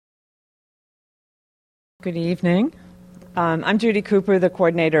Good evening. I'm Judy Cooper, the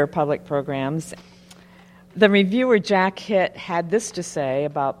coordinator of public programs. The reviewer Jack Hitt had this to say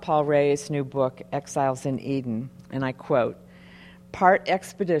about Paul Reyes' new book, Exiles in Eden, and I quote, "Part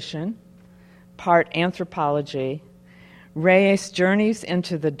expedition, part anthropology, Reyes journeys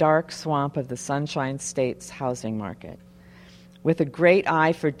into the dark swamp of the Sunshine State's housing market. With a great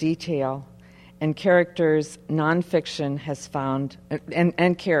eye for detail and characters, nonfiction has found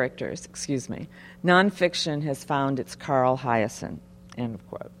its Carl Hiaasen," end of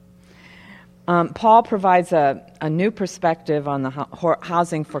quote. Paul provides a new perspective on the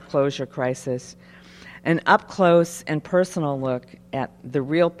housing foreclosure crisis, an up-close and personal look at the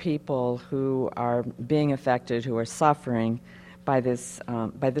real people who are being affected, who are suffering by this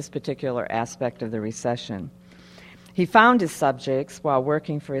particular aspect of the recession. He found his subjects while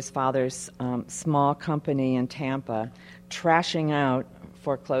working for his father's small company in Tampa, trashing out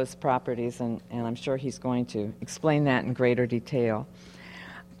foreclosed properties, and I'm sure he's going to explain that in greater detail.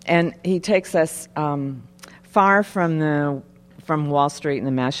 And he takes us far from Wall Street and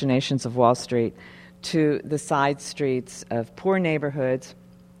the machinations of Wall Street to the side streets of poor neighborhoods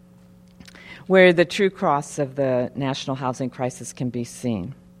where the true costs of the national housing crisis can be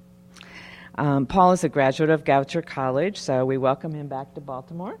seen. Paul is a graduate of Goucher College, so we welcome him back to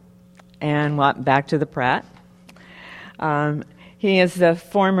Baltimore and back to the Pratt. He is the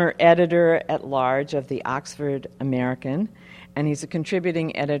former editor-at-large of the Oxford American, and he's a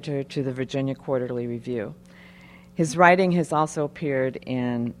contributing editor to the Virginia Quarterly Review. His writing has also appeared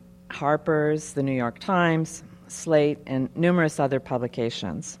in Harper's, the New York Times, Slate, and numerous other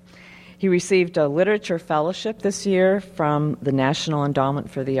publications. He received a literature fellowship this year from the National Endowment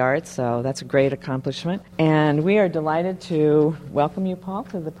for the Arts, so that's a great accomplishment. And we are delighted to welcome you, Paul,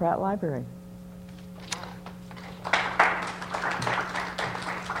 to the Pratt Library.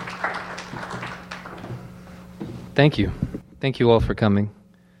 Thank you. Thank you all for coming.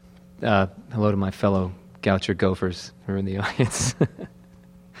 Hello to my fellow Goucher Gophers who are in the audience.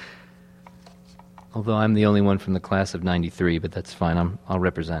 Although I'm the only one from the class of 93, but that's fine. I'll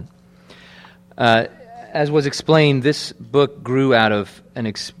represent. As was explained, this book grew out of an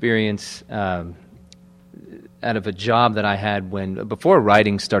experience, out of a job that I had before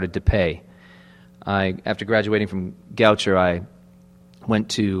writing started to pay. After graduating from Goucher, I went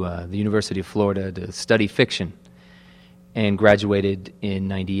to the University of Florida to study fiction and graduated in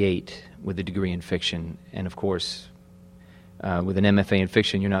 '98 with a degree in fiction. And of course, with an MFA in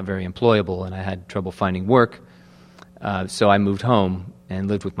fiction, you're not very employable, and I had trouble finding work. So I moved home and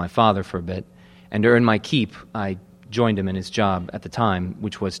lived with my father for a bit. And to earn my keep, I joined him in his job at the time,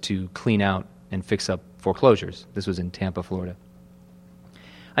 which was to clean out and fix up foreclosures. This was in Tampa, Florida.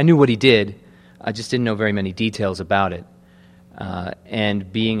 I knew what he did. I just didn't know very many details about it. And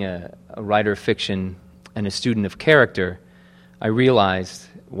being a writer of fiction and a student of character, I realized,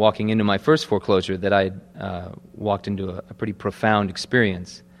 walking into my first foreclosure, that I had walked into a pretty profound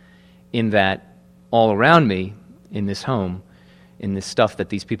experience in that all around me in this home, in this stuff that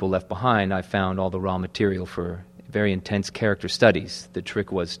these people left behind, I found all the raw material for very intense character studies. The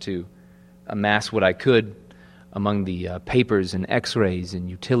trick was to amass what I could among the papers and x-rays and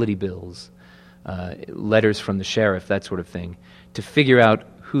utility bills, letters from the sheriff, that sort of thing, to figure out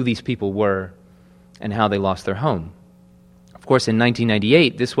who these people were and how they lost their home. Of course, in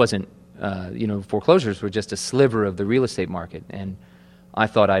 1998, this wasn't, foreclosures were just a sliver of the real estate market, and I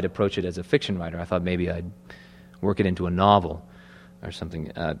thought I'd approach it as a fiction writer. I thought maybe I'd work it into a novel or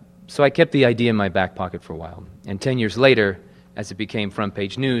something. So I kept the idea in my back pocket for a while. And 10 years later, as it became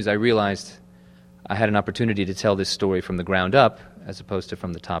front-page news, I realized I had an opportunity to tell this story from the ground up as opposed to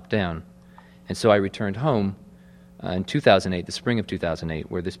from the top down. And so I returned home in 2008, the spring of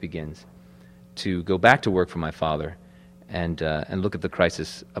 2008, where this begins, to go back to work for my father and look at the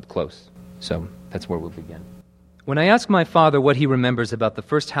crisis up close. So that's where we'll begin. When I asked my father what he remembers about the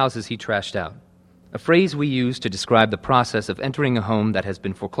first houses he trashed out, a phrase we use to describe the process of entering a home that has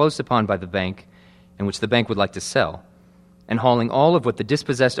been foreclosed upon by the bank and which the bank would like to sell, and hauling all of what the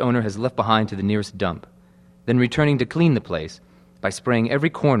dispossessed owner has left behind to the nearest dump, then returning to clean the place by spraying every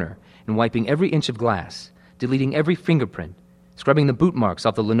corner and wiping every inch of glass, deleting every fingerprint, scrubbing the boot marks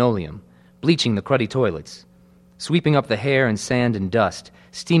off the linoleum, bleaching the cruddy toilets, sweeping up the hair and sand and dust,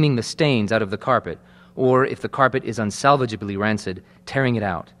 steaming the stains out of the carpet, or, if the carpet is unsalvageably rancid, tearing it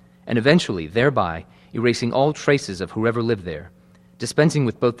out, and eventually, thereby, erasing all traces of whoever lived there, dispensing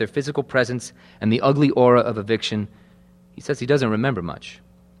with both their physical presence and the ugly aura of eviction. He says he doesn't remember much.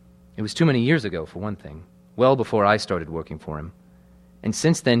 It was too many years ago, for one thing, well before I started working for him. And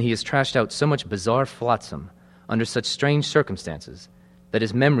since then, he has trashed out so much bizarre flotsam under such strange circumstances that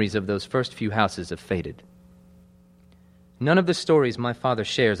his memories of those first few houses have faded. None of the stories my father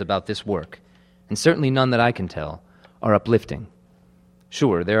shares about this work, and certainly none that I can tell, are uplifting.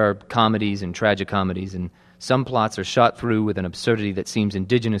 Sure, there are comedies and tragicomedies, and some plots are shot through with an absurdity that seems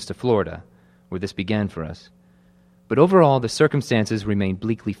indigenous to Florida, where this began for us. But overall, the circumstances remain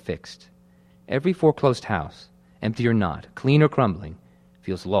bleakly fixed. Every foreclosed house, empty or not, clean or crumbling,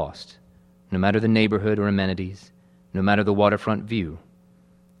 feels lost, no matter the neighborhood or amenities, no matter the waterfront view.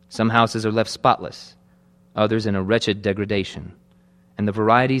 Some houses are left spotless, others in a wretched degradation, and the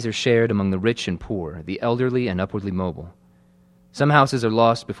varieties are shared among the rich and poor, the elderly and upwardly mobile. Some houses are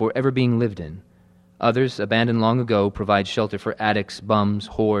lost before ever being lived in. Others, abandoned long ago, provide shelter for addicts, bums,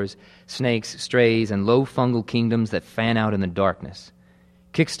 whores, snakes, strays, and low fungal kingdoms that fan out in the darkness,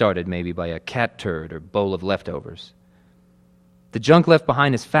 kick-started maybe by a cat turd or bowl of leftovers. The junk left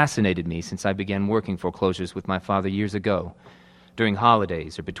behind has fascinated me since I began working foreclosures with my father years ago, during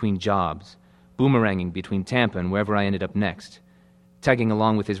holidays or between jobs, boomeranging between Tampa and wherever I ended up next, tagging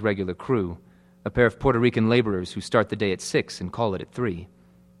along with his regular crew, a pair of Puerto Rican laborers who start the day at 6 and call it at 3.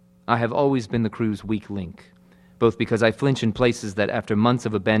 I have always been the crew's weak link, both because I flinch in places that after months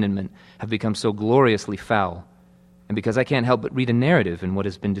of abandonment have become so gloriously foul, and because I can't help but read a narrative in what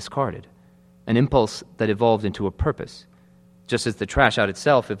has been discarded, an impulse that evolved into a purpose, just as the trash out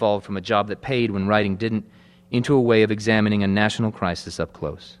itself evolved from a job that paid when writing didn't, into a way of examining a national crisis up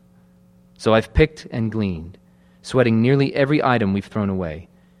close. So I've picked and gleaned, sweating nearly every item we've thrown away,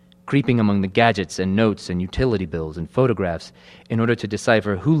 creeping among the gadgets and notes and utility bills and photographs in order to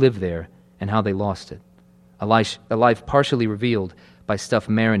decipher who lived there and how they lost it, a life partially revealed by stuff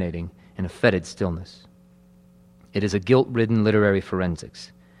marinating in a fetid stillness. It is a guilt-ridden literary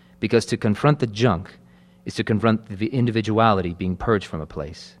forensics, because to confront the junk is to confront the individuality being purged from a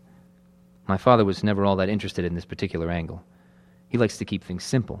place. My father was never all that interested in this particular angle. He likes to keep things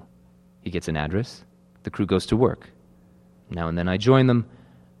simple. He gets an address, the crew goes to work. Now and then I join them,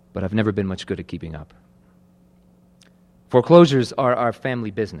 but I've never been much good at keeping up. Foreclosures are our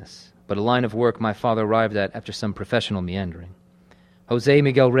family business, but a line of work my father arrived at after some professional meandering. Jose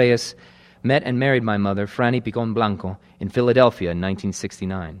Miguel Reyes met and married my mother, Franny Picon Blanco, in Philadelphia in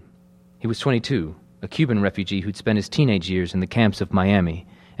 1969. He was 22, a Cuban refugee who'd spent his teenage years in the camps of Miami,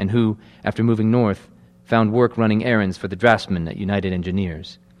 and who, after moving north, found work running errands for the draftsmen at United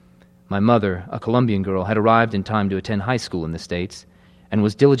Engineers. My mother, a Colombian girl, had arrived in time to attend high school in the States, and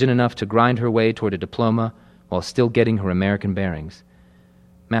was diligent enough to grind her way toward a diploma while still getting her American bearings.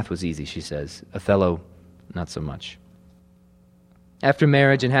 Math was easy, she says. Othello, not so much. After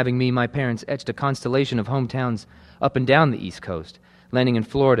marriage and having me, my parents etched a constellation of hometowns up and down the East Coast, landing in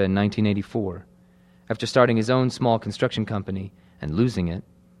Florida in 1984. After starting his own small construction company and losing it,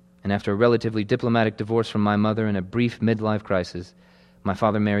 and after a relatively diplomatic divorce from my mother and a brief midlife crisis, my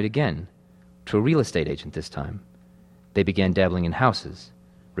father married again, to a real estate agent this time. They began dabbling in houses,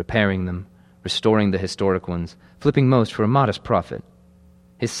 repairing them, restoring the historic ones, flipping most for a modest profit.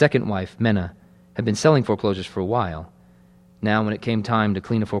 His second wife, Mena, had been selling foreclosures for a while. Now, when it came time to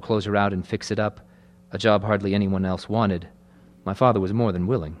clean a foreclosure out and fix it up, a job hardly anyone else wanted, my father was more than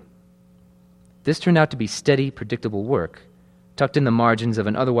willing. This turned out to be steady, predictable work, tucked in the margins of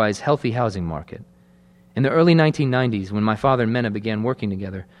an otherwise healthy housing market. In the early 1990s, when my father and Mena began working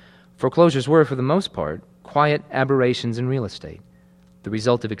together, foreclosures were, for the most part, quiet aberrations in real estate, the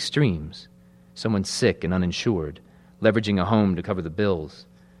result of extremes. Someone sick and uninsured, leveraging a home to cover the bills.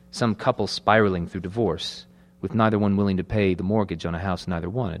 Some couple spiraling through divorce, with neither one willing to pay the mortgage on a house neither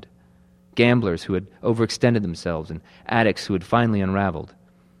wanted. Gamblers who had overextended themselves and addicts who had finally unraveled.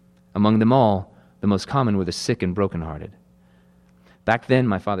 Among them all, the most common were the sick and brokenhearted. Back then,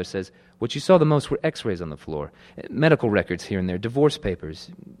 my father says, what you saw the most were x-rays on the floor, medical records here and there, divorce papers.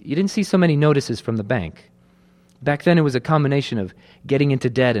 You didn't see so many notices from the bank. Back then, it was a combination of getting into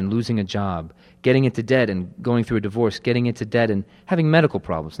debt and losing a job, getting into debt and going through a divorce, getting into debt and having medical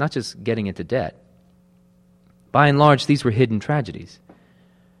problems, not just getting into debt. By and large, these were hidden tragedies.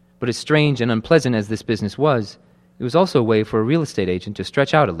 But as strange and unpleasant as this business was, it was also a way for a real estate agent to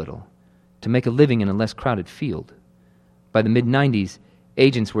stretch out a little, to make a living in a less crowded field. By the mid-90s,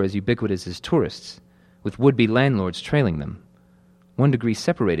 agents were as ubiquitous as tourists, with would-be landlords trailing them. 1 degree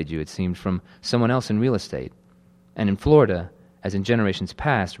separated you, it seemed, from someone else in real estate. And in Florida, as in generations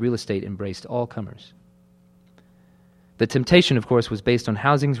past, real estate embraced all comers. The temptation, of course, was based on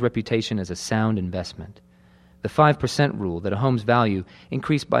housing's reputation as a sound investment. The 5% rule that a home's value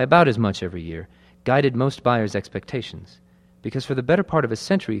increased by about as much every year guided most buyers' expectations, because for the better part of a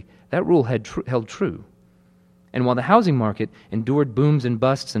century, that rule had held true. And while the housing market endured booms and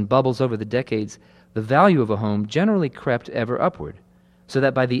busts and bubbles over the decades, the value of a home generally crept ever upward, so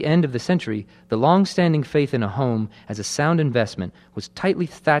that by the end of the century, the long-standing faith in a home as a sound investment was tightly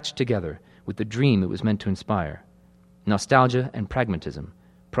thatched together with the dream it was meant to inspire. Nostalgia and pragmatism,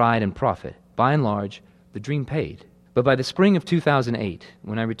 pride and profit. By and large, the dream paid. But by the spring of 2008,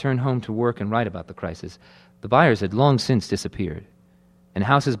 when I returned home to work and write about the crisis, the buyers had long since disappeared, and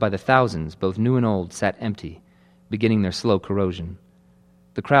houses by the thousands, both new and old, sat empty, beginning their slow corrosion.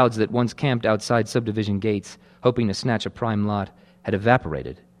 The crowds that once camped outside subdivision gates, hoping to snatch a prime lot, had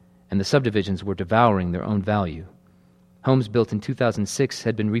evaporated, and the subdivisions were devouring their own value. Homes built in 2006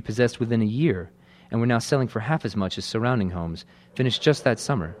 had been repossessed within a year, and were now selling for half as much as surrounding homes, finished just that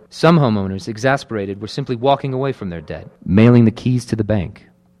summer. Some homeowners, exasperated, were simply walking away from their debt, mailing the keys to the bank.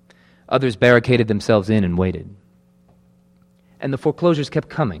 Others barricaded themselves in and waited. And the foreclosures kept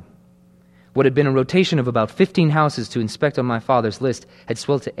coming. What had been a rotation of about 15 houses to inspect on my father's list had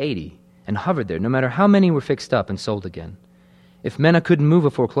swelled to 80, and hovered there no matter how many were fixed up and sold again. If Mena couldn't move a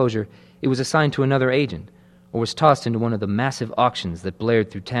foreclosure, it was assigned to another agent, or was tossed into one of the massive auctions that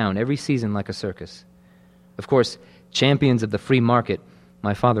blared through town every season like a circus. Of course, champions of the free market,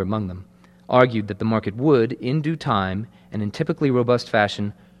 my father among them, argued that the market would, in due time and in typically robust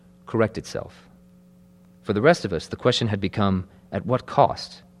fashion, correct itself. For the rest of us, the question had become, at what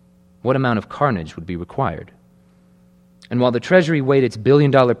cost? What amount of carnage would be required? And while the Treasury weighed its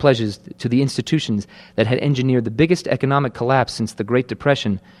billion-dollar pledges to the institutions that had engineered the biggest economic collapse since the Great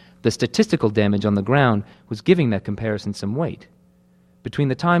Depression, the statistical damage on the ground was giving that comparison some weight. Between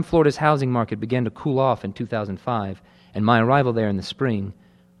the time Florida's housing market began to cool off in 2005 and my arrival there in the spring,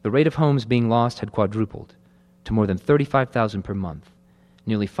 the rate of homes being lost had quadrupled to more than 35,000 per month,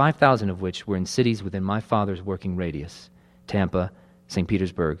 nearly 5,000 of which were in cities within my father's working radius: Tampa, St.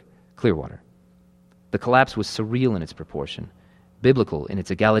 Petersburg, Clearwater. The collapse was surreal in its proportion, biblical in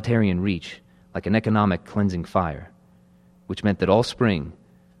its egalitarian reach, like an economic cleansing fire, which meant that all spring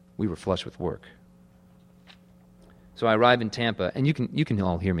we were flush with work. So I arrive in Tampa, and you can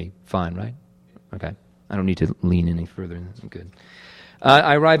all hear me fine, right? Okay. I don't need to lean any further. I'm good.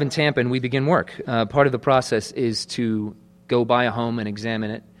 I arrive in Tampa, and we begin work. Part of the process is to go buy a home and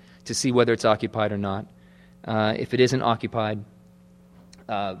examine it to see whether it's occupied or not. If it isn't occupied,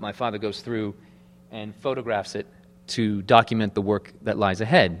 my father goes through and photographs it to document the work that lies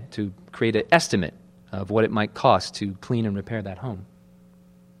ahead, to create an estimate of what it might cost to clean and repair that home.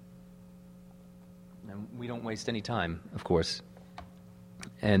 And we don't waste any time, of course.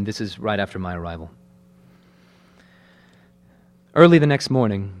 And this is right after my arrival. Early the next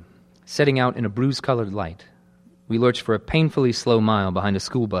morning, setting out in a bruise-colored light, we lurched for a painfully slow mile behind a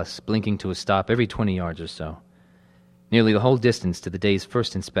school bus blinking to a stop every 20 yards or so. Nearly the whole distance to the day's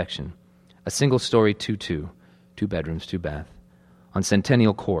first inspection, a single-story 2-2, 2 bedrooms, 2 bath, on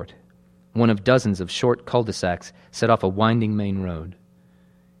Centennial Court, one of dozens of short cul-de-sacs set off a winding main road.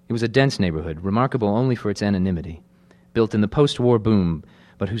 It was a dense neighborhood, remarkable only for its anonymity, built in the post-war boom,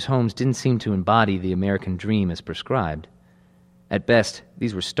 but whose homes didn't seem to embody the American dream as prescribed. At best,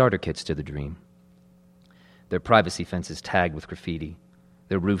 these were starter kits to the dream. Their privacy fences tagged with graffiti,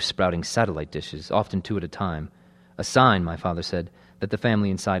 their roofs sprouting satellite dishes, often 2 at a time, a sign, my father said, that the family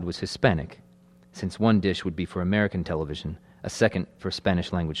inside was Hispanic, since one dish would be for American television, a second for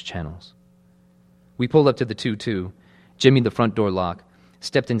Spanish-language channels. We pulled up to the 2-2, jimmied the front door lock,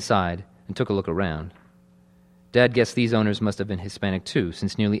 stepped inside, and took a look around. Dad guessed these owners must have been Hispanic too,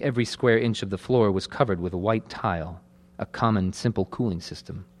 since nearly every square inch of the floor was covered with a white tile, a common, simple cooling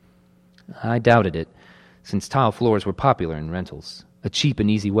system. I doubted it, since tile floors were popular in rentals, a cheap and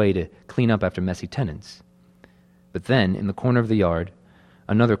easy way to clean up after messy tenants. But then, in the corner of the yard,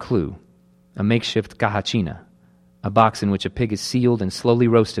 another clue, a makeshift cajachina, a box in which a pig is sealed and slowly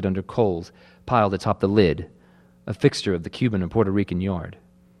roasted under coals piled atop the lid, a fixture of the Cuban or Puerto Rican yard.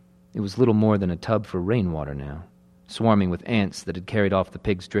 It was little more than a tub for rainwater now, swarming with ants that had carried off the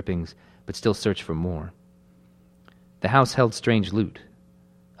pig's drippings but still searched for more. The house held strange loot,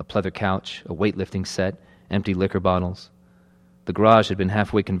 a pleather couch, a weightlifting set, empty liquor bottles. The garage had been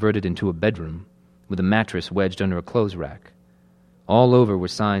halfway converted into a bedroom, with a mattress wedged under a clothes rack. All over were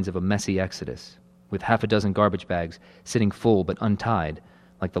signs of a messy exodus, with 6 garbage bags sitting full but untied,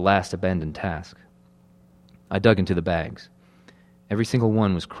 like the last abandoned task. I dug into the bags. Every single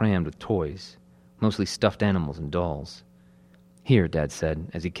one was crammed with toys, mostly stuffed animals and dolls. "Here," Dad said,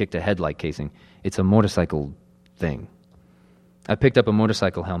 as he kicked a headlight casing. "It's a motorcycle thing." I picked up a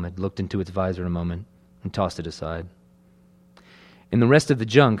motorcycle helmet, looked into its visor a moment, and tossed it aside. In the rest of the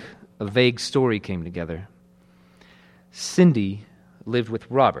junk, a vague story came together. Cindy lived with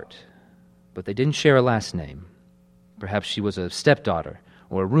Robert, but they didn't share a last name. Perhaps she was a stepdaughter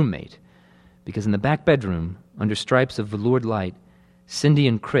or a roommate, because in the back bedroom, under stripes of veloured light, Cindy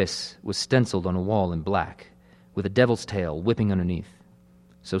and Chris was stenciled on a wall in black, with a devil's tail whipping underneath.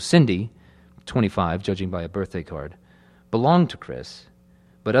 So Cindy, 25, judging by a birthday card, belonged to Chris,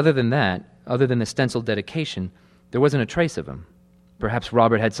 but other than that, other than the stenciled dedication, there wasn't a trace of him. Perhaps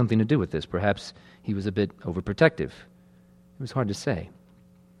Robert had something to do with this. Perhaps he was a bit overprotective. It was hard to say.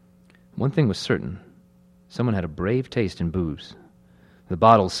 One thing was certain. Someone had a brave taste in booze. The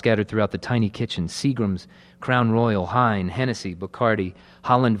bottles scattered throughout the tiny kitchen, Seagram's, Crown Royal, Hine, Hennessy, Bacardi,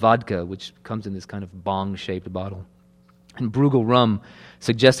 Holland vodka, which comes in this kind of bong-shaped bottle, and Bruegel rum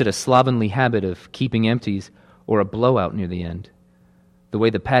suggested a slovenly habit of keeping empties or a blowout near the end. The way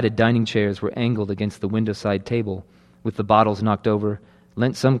the padded dining chairs were angled against the window-side table, with the bottles knocked over,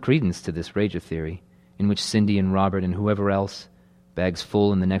 lent some credence to this rager theory, in which Cindy and Robert and whoever else, bags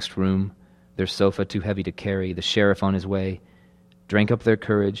full in the next room, their sofa too heavy to carry, the sheriff on his way, drank up their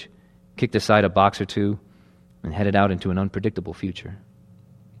courage, kicked aside a box or two, and headed out into an unpredictable future.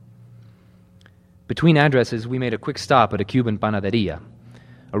 Between addresses, we made a quick stop at a Cuban panaderia,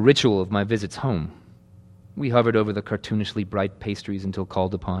 a ritual of my visits home. We hovered over the cartoonishly bright pastries until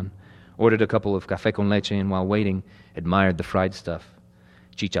called upon, ordered a couple of café con leche, and while waiting, admired the fried stuff.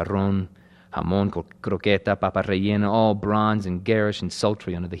 Chicharrón, jamón, croqueta, papa rellena, all bronze and garish and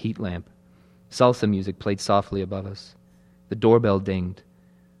sultry under the heat lamp. Salsa music played softly above us. The doorbell dinged.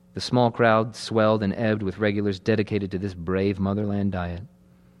 The small crowd swelled and ebbed with regulars dedicated to this brave motherland diet.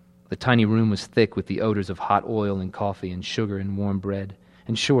 The tiny room was thick with the odors of hot oil and coffee and sugar and warm bread.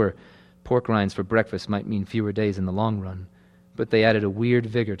 And sure, pork rinds for breakfast might mean fewer days in the long run, but they added a weird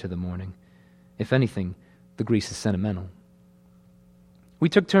vigor to the morning. If anything, the grease is sentimental. We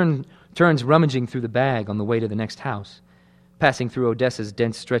took turns rummaging through the bag on the way to the next house, passing through Odessa's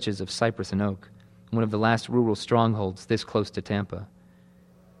dense stretches of cypress and oak, one of the last rural strongholds this close to Tampa.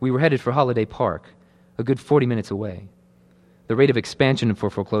 We were headed for Holiday Park, a good 40 minutes away. The rate of expansion for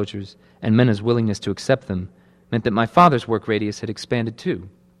foreclosures and Mena's willingness to accept them meant that my father's work radius had expanded too.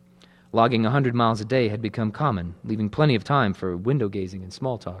 Logging 100 miles a day had become common, leaving plenty of time for window gazing and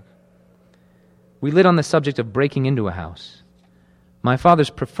small talk. We lit on the subject of breaking into a house. My father's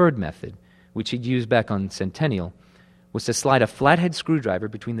preferred method, which he'd used back on Centennial, was to slide a flathead screwdriver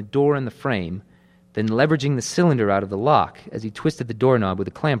between the door and the frame, then leveraging the cylinder out of the lock as he twisted the doorknob with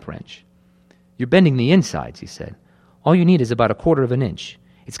a clamp wrench. "You're bending the insides," he said. "All you need is about 1/4 of an inch.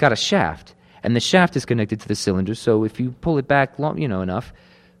 It's got a shaft, and the shaft is connected to the cylinder, so if you pull it back enough..."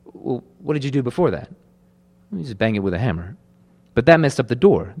 Well, what did you do before that? You just bang it with a hammer. But that messed up the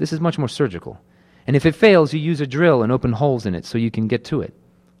door. This is much more surgical. And if it fails, you use a drill and open holes in it so you can get to it.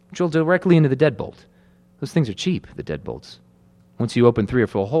 Drill directly into the deadbolt. Those things are cheap, the deadbolts. Once you open 3 or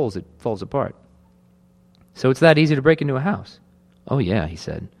 4 holes, it falls apart. "So it's that easy to break into a house?" "Oh yeah," he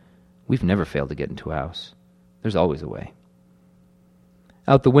said. "We've never failed to get into a house. There's always a way."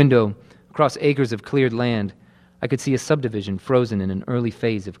 Out the window, across acres of cleared land, I could see a subdivision frozen in an early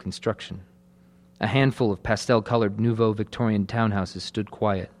phase of construction. A handful of pastel-colored Nouveau Victorian townhouses stood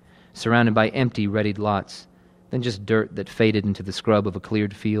quiet, surrounded by empty, readied lots, then just dirt that faded into the scrub of a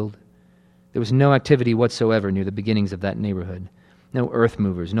cleared field. There was no activity whatsoever near the beginnings of that neighborhood. No earth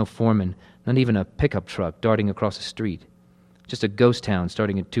movers, no foremen, not even a pickup truck darting across a street. Just a ghost town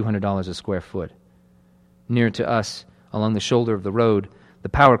starting at $200 a square foot. Near to us, along the shoulder of the road, the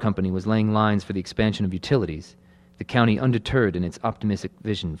power company was laying lines for the expansion of utilities, the county undeterred in its optimistic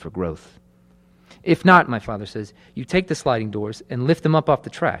vision for growth. "If not," my father says, "you take the sliding doors and lift them up off the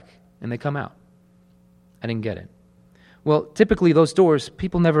track, and they come out." I didn't get it. "Well, typically those doors,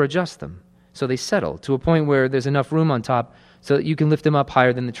 people never adjust them, so they settle to a point where there's enough room on top so that you can lift them up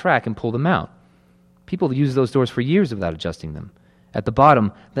higher than the track and pull them out. People use those doors for years without adjusting them. At the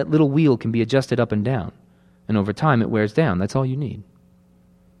bottom, that little wheel can be adjusted up and down, and over time it wears down. That's all you need."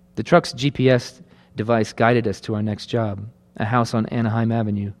 The truck's GPS device guided us to our next job, a house on Anaheim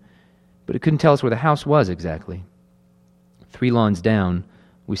Avenue, but it couldn't tell us where the house was exactly. 3 lawns down,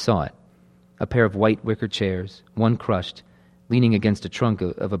 we saw it. A pair of white wicker chairs, one crushed, leaning against a trunk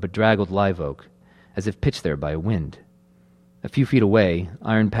of a bedraggled live oak, as if pitched there by a wind. A few feet away,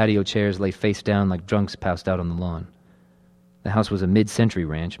 iron patio chairs lay face down like drunks passed out on the lawn. The house was a mid-century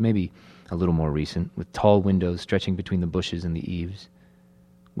ranch, maybe a little more recent, with tall windows stretching between the bushes and the eaves.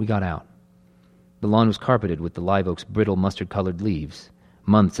 We got out. The lawn was carpeted with the live oak's brittle mustard-colored leaves,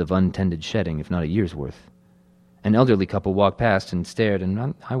 months of untended shedding, if not a year's worth. An elderly couple walked past and stared,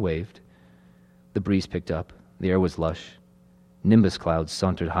 and I waved. The breeze picked up. The air was lush. Nimbus clouds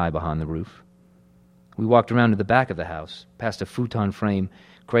sauntered high behind the roof. We walked around to the back of the house, past a futon frame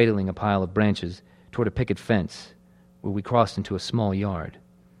cradling a pile of branches, toward a picket fence, where we crossed into a small yard.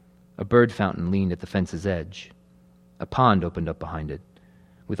 A bird fountain leaned at the fence's edge. A pond opened up behind it,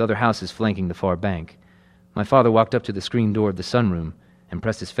 with other houses flanking the far bank. My father walked up to the screen door of the sunroom and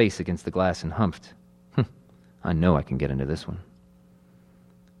pressed his face against the glass and humphed. I know I can get into this one.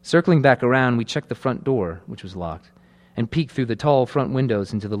 Circling back around, we checked the front door, which was locked, and peeked through the tall front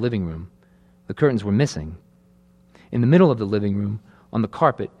windows into the living room. The curtains were missing. In the middle of the living room, on the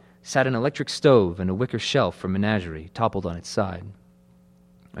carpet, sat an electric stove and a wicker shelf for menagerie, toppled on its side.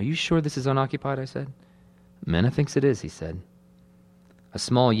 Are you sure this is unoccupied? I said. Mena thinks it is, he said. A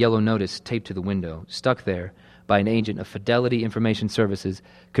small yellow notice taped to the window, stuck there by an agent of Fidelity Information Services,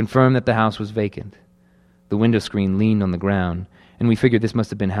 confirmed that the house was vacant. The window screen leaned on the ground, and we figured this must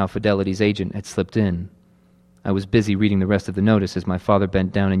have been how Fidelity's agent had slipped in. I was busy reading the rest of the notice as my father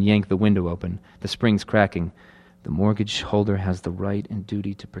bent down and yanked the window open, the springs cracking. The mortgage holder has the right and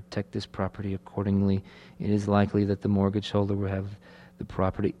duty to protect this property. Accordingly, it is likely that the mortgage holder will have the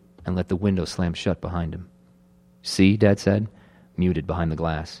property, and let the window slam shut behind him. See, Dad said, muted behind the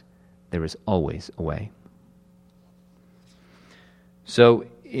glass. There is always a way. So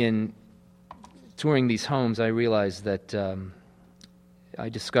in touring these homes, I realized that I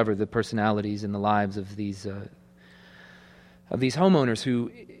discovered the personalities and the lives of these homeowners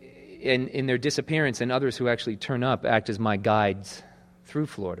who, in their disappearance, and others who actually turn up, act as my guides through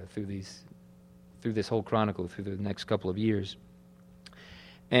Florida, through this whole chronicle, through the next couple of years.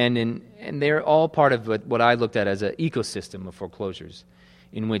 And they're all part of what I looked at as an ecosystem of foreclosures,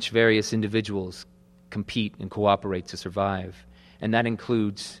 in which various individuals compete and cooperate to survive. And that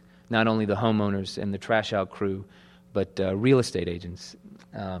includes not only the homeowners and the trash-out crew, but real estate agents.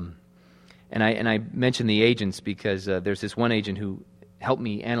 And I mention the agents because there's this one agent who helped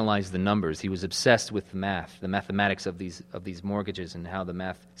me analyze the numbers. He was obsessed with the mathematics of these mortgages, and how the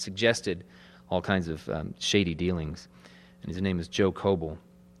math suggested all kinds of shady dealings. And his name is Joe Coble.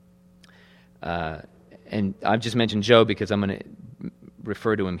 And I've just mentioned Joe because I'm going to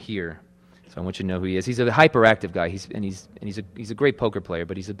refer to him here. So I want you to know who he is. He's a hyperactive guy. He's a great poker player,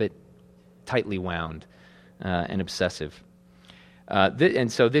 but he's a bit tightly wound and obsessive.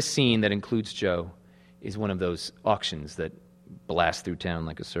 And so this scene that includes Joe is one of those auctions that blast through town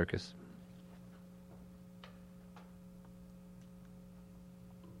like a circus.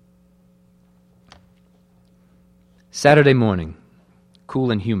 Saturday morning,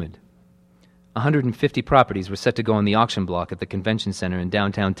 cool and humid. 150 properties were set to go on the auction block at the convention center in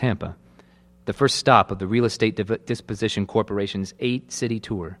downtown Tampa, the first stop of the Real Estate Disposition Corporation's 8-city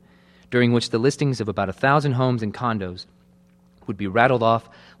tour, during which the listings of about 1,000 homes and condos would be rattled off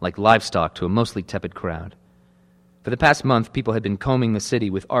like livestock to a mostly tepid crowd. For the past month, people had been combing the city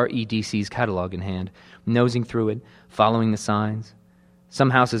with REDC's catalog in hand, nosing through it, following the signs. Some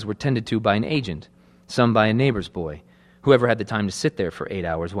houses were tended to by an agent, some by a neighbor's boy, whoever had the time to sit there for 8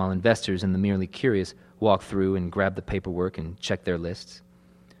 hours while investors and the merely curious walked through and grabbed the paperwork and checked their lists.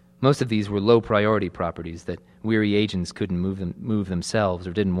 Most of these were low-priority properties that weary agents couldn't move themselves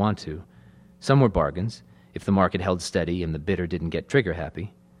or didn't want to. Some were bargains, if the market held steady and the bidder didn't get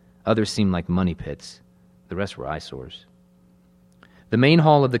trigger-happy. Others seemed like money pits. The rest were eyesores. The main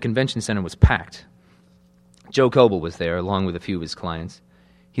hall of the convention center was packed. Joe Coble was there, along with a few of his clients.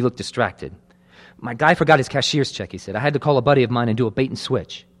 He looked distracted. "My guy forgot his cashier's check," he said. "I had to call a buddy of mine and do a bait and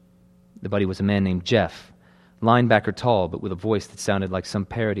switch." The buddy was a man named Jeff, linebacker tall, but with a voice that sounded like some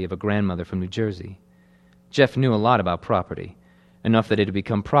parody of a grandmother from New Jersey. Jeff knew a lot about property, enough that it had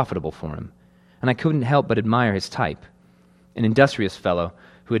become profitable for him, and I couldn't help but admire his type, an industrious fellow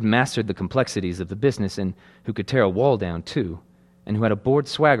who had mastered the complexities of the business and who could tear a wall down, too, and who had a bored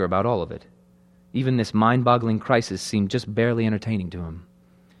swagger about all of it. Even this mind-boggling crisis seemed just barely entertaining to him.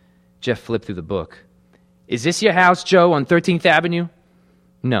 Jeff flipped through the book. "Is this your house, Joe, on 13th Avenue?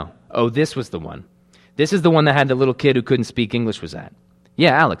 "No. Oh, this was the one. This is the one that had the little kid who couldn't speak English was at."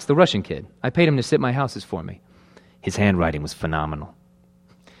 "Yeah, Alex, the Russian kid. I paid him to sit my houses for me." His handwriting was phenomenal.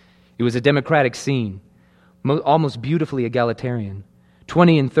 It was a democratic scene, almost beautifully egalitarian.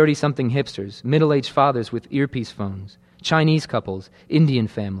 20 and 30-something hipsters, middle-aged fathers with earpiece phones, Chinese couples, Indian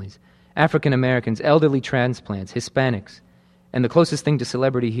families, African Americans, elderly transplants, Hispanics, and the closest thing to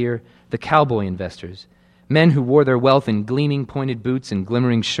celebrity here, the cowboy investors, men who wore their wealth in gleaming pointed boots and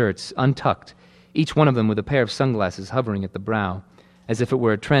glimmering shirts, untucked, each one of them with a pair of sunglasses hovering at the brow, as if it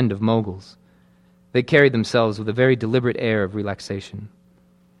were a trend of moguls. They carried themselves with a very deliberate air of relaxation.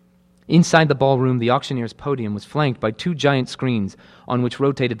 Inside the ballroom, the auctioneer's podium was flanked by 2 giant screens on which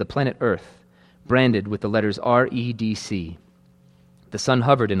rotated the planet Earth, branded with the letters REDC. The sun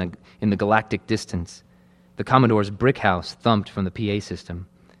hovered in the galactic distance. The Commodore's brick house thumped from the PA system.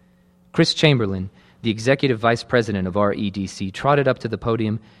 Chris Chamberlain, the executive vice president of REDC, trotted up to the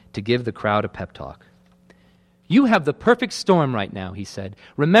podium to give the crowd a pep talk. You have the perfect storm right now, he said.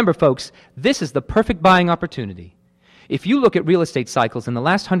 Remember, folks, this is the perfect buying opportunity. If you look at real estate cycles in the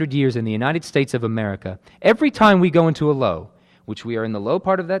last 100 years in the United States of America, every time we go into a low, which we are in the low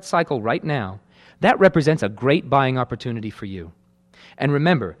part of that cycle right now, that represents a great buying opportunity for you. And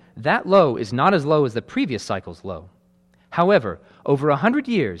remember, that low is not as low as the previous cycle's low. However, over 100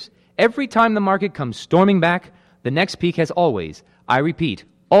 years, every time the market comes storming back, the next peak has always, I repeat,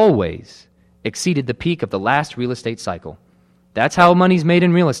 always, exceeded the peak of the last real estate cycle. That's how money's made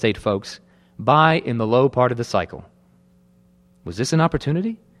in real estate, folks. Buy in the low part of the cycle. Was this an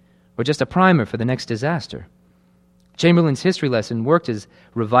opportunity? Or just a primer for the next disaster? Chamberlain's history lesson worked as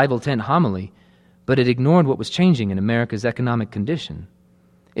revival tent homily, but it ignored what was changing in America's economic condition.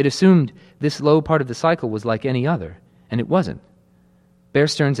 It assumed this low part of the cycle was like any other, and it wasn't. Bear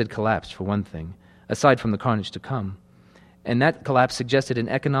Stearns had collapsed, for one thing, aside from the carnage to come, and that collapse suggested an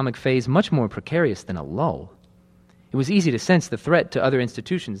economic phase much more precarious than a lull. It was easy to sense the threat to other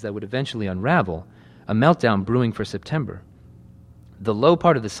institutions that would eventually unravel, a meltdown brewing for September. The low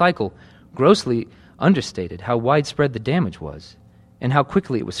part of the cycle grossly understated how widespread the damage was, and how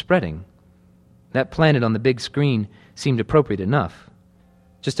quickly it was spreading. That planet on the big screen seemed appropriate enough.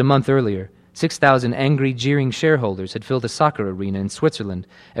 Just a month earlier, 6,000 angry, jeering shareholders had filled a soccer arena in Switzerland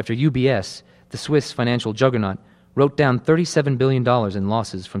after UBS, the Swiss financial juggernaut, wrote down $37 billion in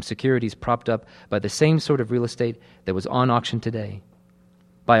losses from securities propped up by the same sort of real estate that was on auction today.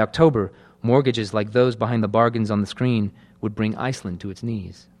 By October, mortgages like those behind the bargains on the screen would bring Iceland to its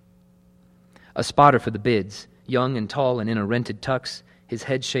knees. A spotter for the bids, young and tall and in a rented tux, his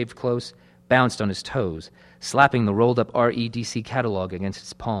head shaved close, bounced on his toes, slapping the rolled-up REDC catalog against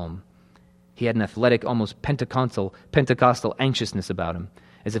his palm. He had an athletic, almost Pentecostal anxiousness about him,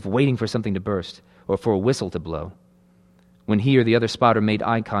 as if waiting for something to burst or for a whistle to blow. When he or the other spotter made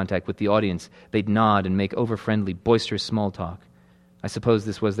eye contact with the audience, they'd nod and make over-friendly, boisterous small talk. I suppose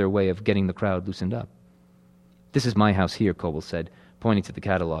this was their way of getting the crowd loosened up. "This is my house here," Coble said, pointing to the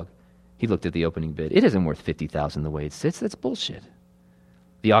catalog. He looked at the opening bid. "It isn't worth $50,000 the way it sits. That's bullshit."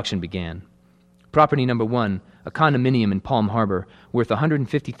 The auction began. Property number 1, a condominium in Palm Harbor, worth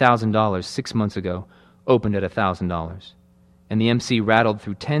 $150,000 6 months ago, opened at $1,000. And the MC rattled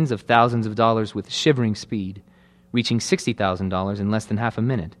through tens of thousands of dollars with shivering speed, reaching $60,000 in less than half a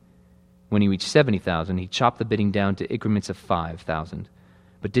minute. When he reached $70,000, he chopped the bidding down to increments of $5,000,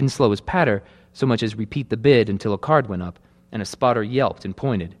 but didn't slow his patter so much as repeat the bid until a card went up and a spotter yelped and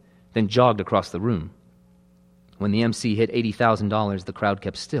pointed, then jogged across the room. When the MC hit $80,000, the crowd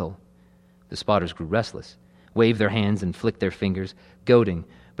kept still. The spotters grew restless, waved their hands and flicked their fingers, goading,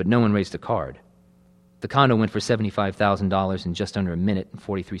 but no one raised a card. The condo went for $75,000 in just under a minute and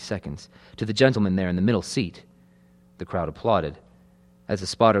 43 seconds, to the gentleman there in the middle seat. The crowd applauded. As the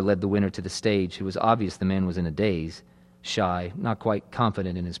spotter led the winner to the stage, it was obvious the man was in a daze, shy, not quite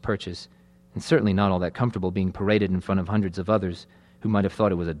confident in his purchase, and certainly not all that comfortable being paraded in front of hundreds of others who might have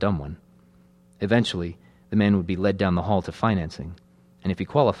thought it was a dumb one. Eventually, the man would be led down the hall to financing, and if he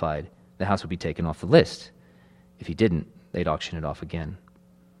qualified, the house would be taken off the list. If he didn't, they'd auction it off again.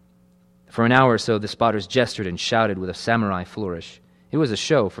 For an hour or so, the spotters gestured and shouted with a samurai flourish. It was a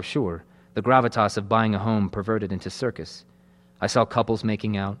show, for sure, the gravitas of buying a home perverted into circus. I saw couples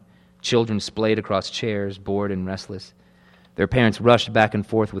making out, children splayed across chairs, bored and restless. Their parents rushed back and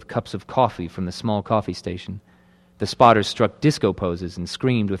forth with cups of coffee from the small coffee station. The spotters struck disco poses and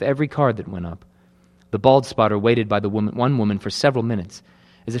screamed with every card that went up. The bald spotter waited by one woman for several minutes,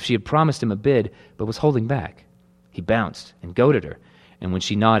 as if she had promised him a bid but was holding back. He bounced and goaded her, and when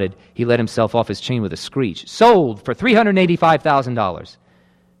she nodded, he let himself off his chain with a screech. "Sold for $385,000.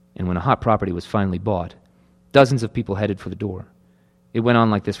 And when a hot property was finally bought, dozens of people headed for the door. It went on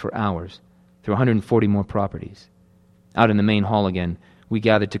like this for hours, through 140 more properties. Out in the main hall again, we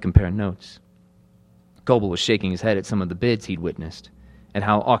gathered to compare notes. Coble was shaking his head at some of the bids he'd witnessed, at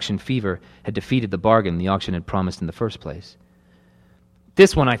how auction fever had defeated the bargain the auction had promised in the first place.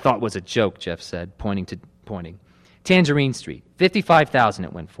 "This one I thought was a joke," Jeff said, pointing. "Tangerine Street, $55,000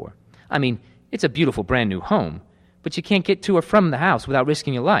 it went for. I mean, it's a beautiful brand new home, but you can't get to or from the house without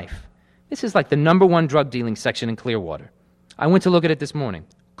risking your life. This is like the #1 drug dealing section in Clearwater. I went to look at it this morning.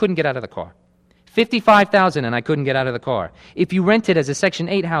 Couldn't get out of the car. $55,000 and I couldn't get out of the car. If you rent it as a Section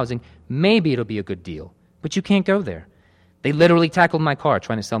 8 housing, maybe it'll be a good deal, but you can't go there. They literally tackled my car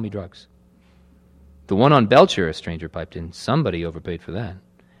trying to sell me drugs." "The one on Belcher," a stranger piped in. "Somebody overpaid for that."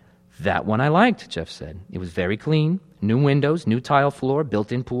 "That one I liked," Jeff said. "It was very clean. New windows, new tile floor,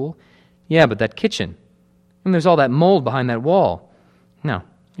 built-in pool. Yeah, but that kitchen. And there's all that mold behind that wall. No,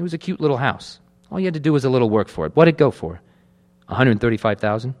 it was a cute little house. All you had to do was a little work for it. What'd it go for?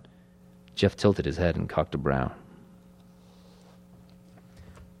 $135,000? Jeff tilted his head and cocked a brow.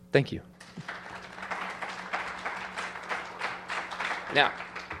 Thank you. Now,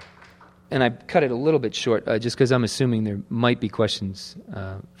 and I cut it a little bit short just because I'm assuming there might be questions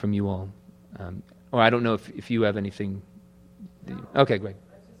from you all. Or I don't know if you have anything. Okay, great.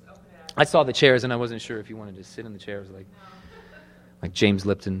 I saw the chairs, and I wasn't sure if you wanted to sit in the chairs like James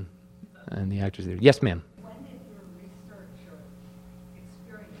Lipton and the actors there. Yes, ma'am. When did your research or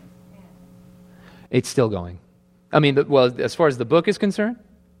experience end? It's still going. I mean, as far as the book is concerned?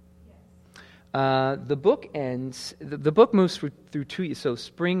 Yes. The book ends. The book moves through 2 years. So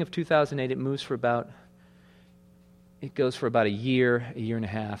spring of 2008, it moves for about. It goes for about a year and a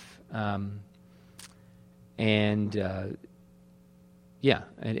half, I think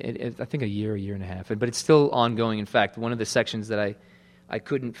a year and a half. But it's still ongoing. In fact, one of the sections that I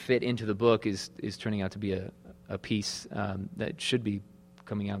couldn't fit into the book is turning out to be a piece that should be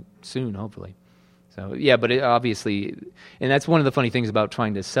coming out soon, hopefully. So yeah, but obviously, and that's one of the funny things about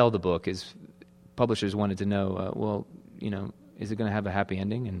trying to sell the book is. Publishers wanted to know, is it going to have a happy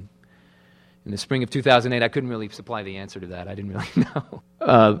ending? And in the spring of 2008, I couldn't really supply the answer to that. I didn't really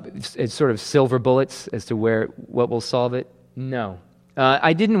know. It's sort of silver bullets as to what will solve it. No.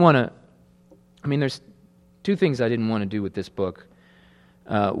 I didn't want to... I mean, there's two things I didn't want to do with this book.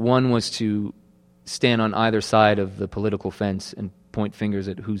 One was to stand on either side of the political fence and point fingers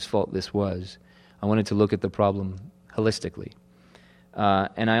at whose fault this was. I wanted to look at the problem holistically.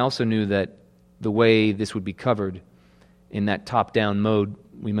 And I also knew that the way this would be covered in that top-down mode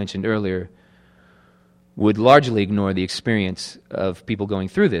we mentioned earlier would largely ignore the experience of people going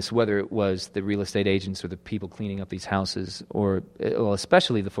through this, whether it was the real estate agents or the people cleaning up these houses, or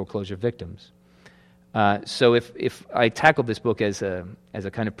especially the foreclosure victims. So if I tackled this book as a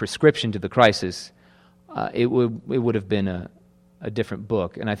kind of prescription to the crisis, it would have been a different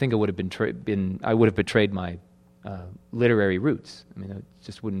book, and I think it would have I would have betrayed my literary roots. I mean, it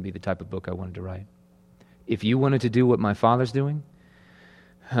just wouldn't be the type of book I wanted to write. If you wanted to do what my father's doing,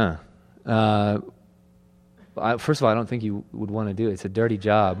 first of all, I don't think you would want to do it. It's a dirty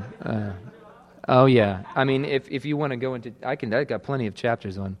job. Oh yeah, I mean, if you want to go into, I got plenty of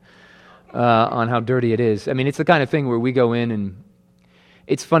chapters on how dirty it is. I mean, it's the kind of thing where we go in and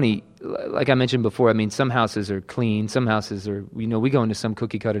it's funny. Like I mentioned before, I mean, some houses are clean, some houses are. We go into some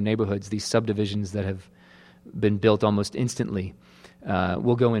cookie cutter neighborhoods, these subdivisions that have been built almost instantly.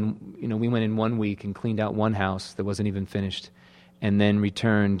 We'll go in, we went in 1 week and cleaned out one house that wasn't even finished, and then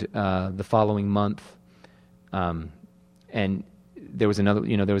returned the following month. And there was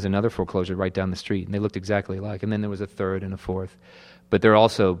another foreclosure right down the street, and they looked exactly alike. And then there was a third and a fourth. But there are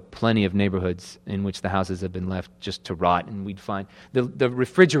also plenty of neighborhoods in which the houses have been left just to rot, and we'd find the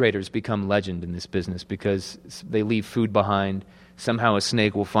refrigerators become legend in this business because they leave food behind. Somehow a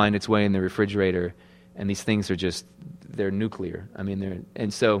snake will find its way in the refrigerator. And these things are they're nuclear. I mean,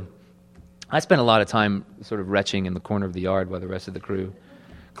 and so I spent a lot of time sort of retching in the corner of the yard while the rest of the crew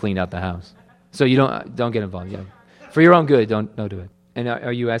cleaned out the house. So you don't get involved. Yeah, for your own good, don't do it. And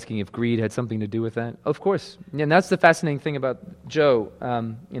are you asking if greed had something to do with that? Of course. And that's the fascinating thing about Joe.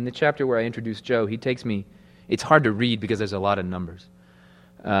 In the chapter where I introduce Joe, he takes me. It's hard to read because there's a lot of numbers,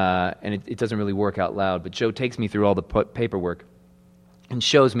 and it doesn't really work out loud. But Joe takes me through all the paperwork and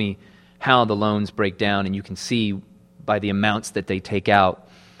shows me how the loans break down, and you can see by the amounts that they take out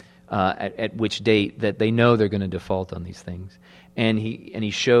at which date that they know they're going to default on these things. And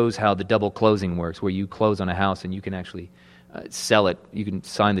he shows how the double closing works, where you close on a house and you can actually sell it. You can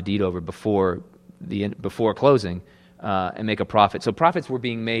sign the deed over before closing and make a profit. So profits were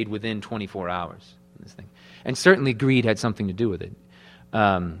being made within 24 hours in this thing. And certainly greed had something to do with it.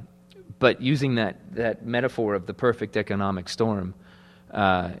 But using that metaphor of the perfect economic storm,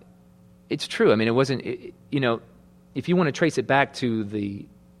 it's true. I mean, it wasn't. If you want to trace it back to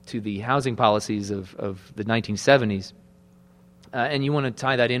the housing policies of the 1970s, and you want to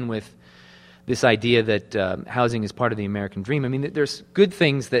tie that in with this idea that housing is part of the American dream. I mean, there's good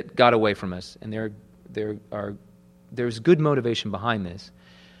things that got away from us, and there's good motivation behind this,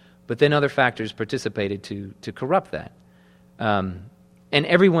 but then other factors participated to corrupt that, and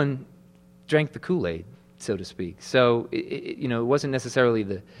everyone drank the Kool-Aid, so to speak. So it wasn't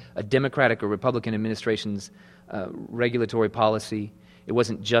necessarily a Democratic or Republican administration's regulatory policy. It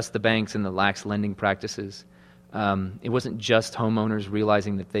wasn't just the banks and the lax lending practices. It wasn't just homeowners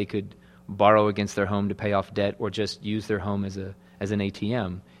realizing that they could borrow against their home to pay off debt or just use their home as an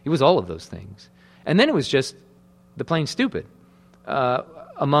ATM. It was all of those things. And then it was just the plain stupid,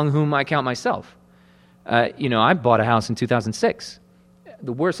 among whom I count myself. I bought a house in 2006.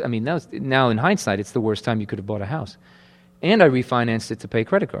 The worst, now in hindsight, it's the worst time you could have bought a house. And I refinanced it to pay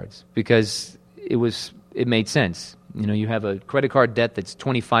credit cards because it made sense. You have a credit card debt that's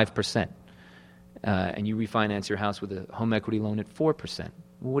 25%, and you refinance your house with a home equity loan at 4%.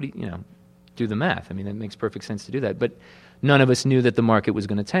 Well, what do you do the math? I mean, that makes perfect sense to do that. But none of us knew that the market was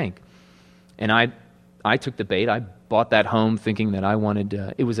going to tank. And I took the bait. I bought that home thinking that I wanted,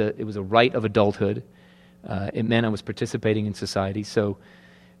 it was a right of adulthood. It meant I was participating in society. So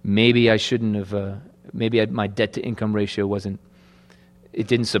maybe I shouldn't have, my debt-to-income ratio it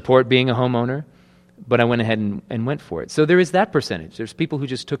didn't support being a homeowner, but I went ahead and went for it. So there is that percentage. There's people who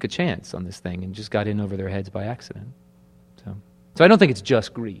just took a chance on this thing and just got in over their heads by accident. So I don't think it's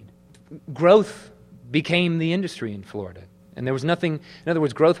just greed. Growth became the industry in Florida. And there was nothing, in other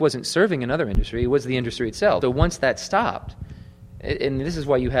words, growth wasn't serving another industry, it was the industry itself. So once that stopped, and this is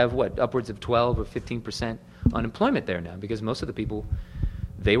why you have, upwards of 12 or 15% unemployment there now, because most of the people,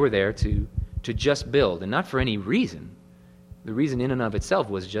 they were there to just build, and not for any reason. The reason in and of itself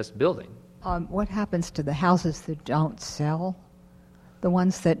was just building. What happens to the houses that don't sell? The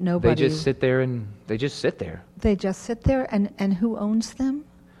ones that nobody... They just sit there. They just sit there, and who owns them?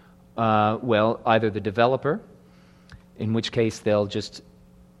 Well, either the developer, in which case they'll just...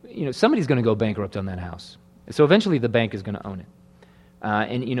 somebody's going to go bankrupt on that house. So eventually the bank is going to own it.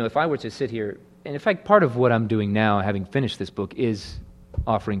 And if I were to sit here... And in fact, part of what I'm doing now, having finished this book, is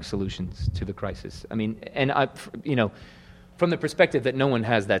offering solutions to the crisis. I mean, and from the perspective that no one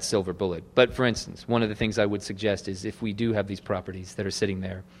has that silver bullet. But for instance, one of the things I would suggest is if we do have these properties that are sitting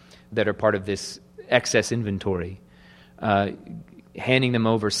there that are part of this excess inventory, handing them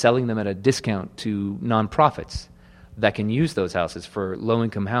over, selling them at a discount to nonprofits that can use those houses for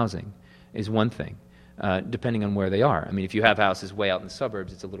low-income housing is one thing, depending on where they are. I mean, if you have houses way out in the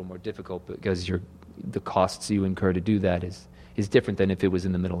suburbs, it's a little more difficult because the costs you incur to do that is different than if it was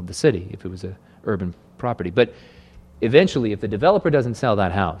in the middle of the city, if it was an urban property. But eventually, if the developer doesn't sell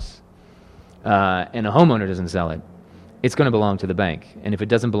that house and a homeowner doesn't sell it, it's going to belong to the bank. And if it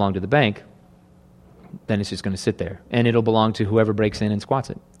doesn't belong to the bank, then it's just going to sit there. And it'll belong to whoever breaks in and squats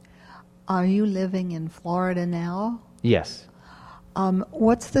it. Are you living in Florida now? Yes.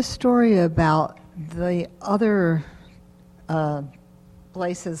 What's the story about the other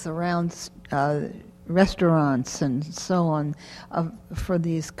places around restaurants and so on for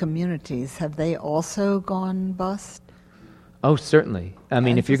these communities? Have they also gone bust? Oh, certainly. I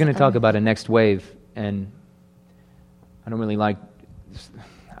mean, if you're going to talk about a next wave, and I don't really like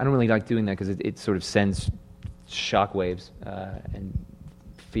doing that because it sort of sends shock waves and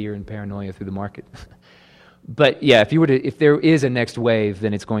fear and paranoia through the market. But yeah, if there is a next wave,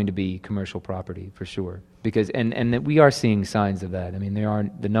 then it's going to be commercial property for sure. Because and that we are seeing signs of that. I mean,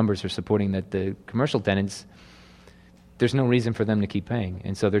 the numbers are supporting that the commercial tenants, there's no reason for them to keep paying,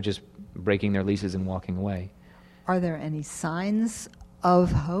 and so they're just breaking their leases and walking away. Are there any signs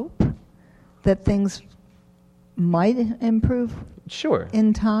of hope that things might improve? Sure.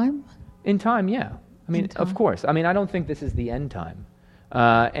 In time? In time, yeah. I mean, of course. I mean, I don't think this is the end time.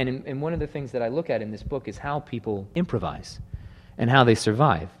 And one of the things that I look at in this book is how people improvise and how they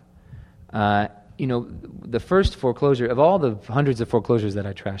survive. The first foreclosure, of all the hundreds of foreclosures that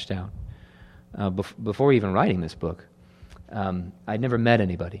I trashed out before even writing this book, I'd never met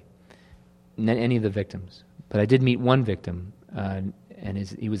anybody, any of the victims. But I did meet one victim, and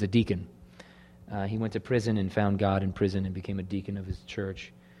he was a deacon. He went to prison and found God in prison and became a deacon of his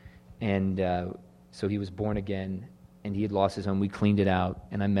church. And so he was born again, and he had lost his home. We cleaned it out,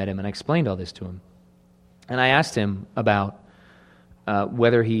 and I met him, and I explained all this to him. And I asked him about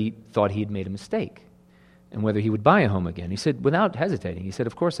whether he thought he had made a mistake and whether he would buy a home again. He said, without hesitating, he said,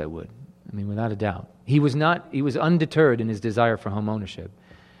 of course I would. I mean, without a doubt. He was undeterred in his desire for home ownership.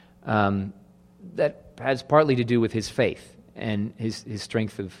 That has partly to do with his faith and his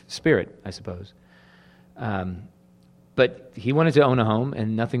strength of spirit, I suppose. But he wanted to own a home,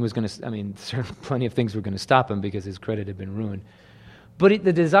 and nothing was going to, plenty of things were going to stop him because his credit had been ruined. But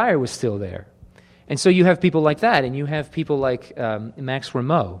the desire was still there. And so you have people like that, and you have people like Max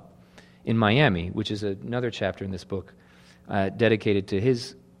Rameau in Miami, which is another chapter in this book dedicated to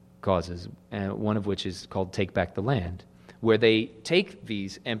his causes, one of which is called Take Back the Land, where they take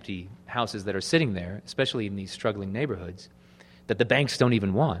these empty houses that are sitting there, especially in these struggling neighborhoods, that the banks don't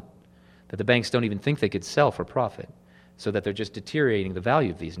even want, that the banks don't even think they could sell for profit, so that they're just deteriorating the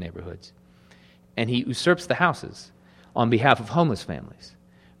value of these neighborhoods. And he usurps the houses on behalf of homeless families,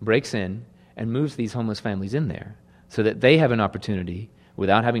 breaks in and moves these homeless families in there so that they have an opportunity,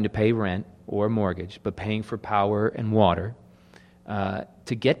 without having to pay rent or mortgage, but paying for power and water,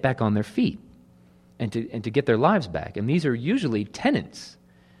 to get back on their feet and to get their lives back. And these are usually tenants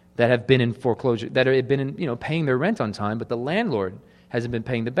that have been in foreclosure, that have been in, paying their rent on time, but the landlord hasn't been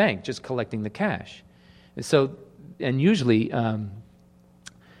paying the bank, just collecting the cash. And so and usually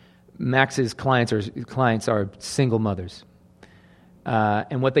Max's clients are single mothers.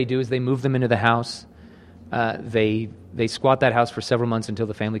 And what they do is they move them into the house. They squat that house for several months until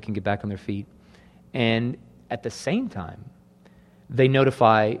the family can get back on their feet. And at the same time, they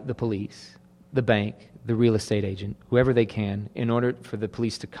notify the police, the bank, the real estate agent, whoever they can, in order for the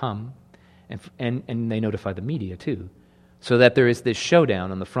police to come, and they notify the media too, so that there is this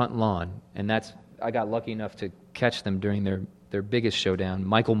showdown on the front lawn. And I got lucky enough to catch them during their biggest showdown.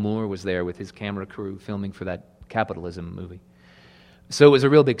 Michael Moore was there with his camera crew filming for that Capitalism movie. So it was a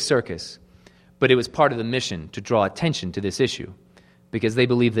real big circus, but it was part of the mission to draw attention to this issue, because they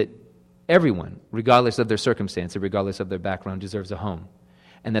believe that everyone, regardless of their circumstance, or regardless of their background, deserves a home.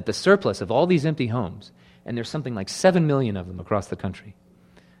 And that the surplus of all these empty homes, and there's something like 7 million of them across the country,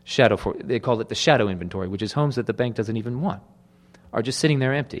 they call it the shadow inventory, which is homes that the bank doesn't even want, are just sitting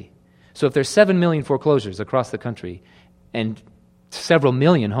there empty. So if there's 7 million foreclosures across the country and several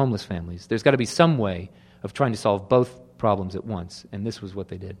million homeless families, there's got to be some way of trying to solve both problems at once, and this was what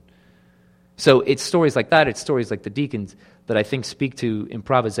they did. So it's stories like that, it's stories like the Deacons that I think speak to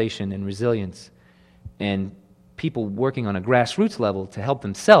improvisation and resilience and people working on a grassroots level to help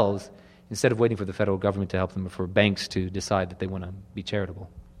themselves instead of waiting for the federal government to help them or for banks to decide that they want to be charitable.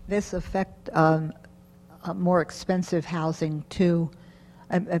 This affect more expensive housing too,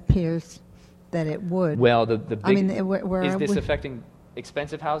 appears that it would. Well, the big, I mean, where is this affecting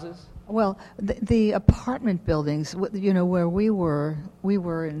expensive houses? Well, the apartment buildings, where we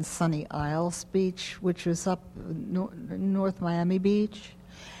were in Sunny Isles Beach, which was up North Miami Beach,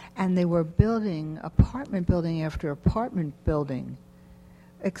 and they were building apartment building after apartment building,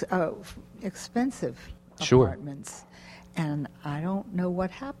 expensive apartments. And I don't know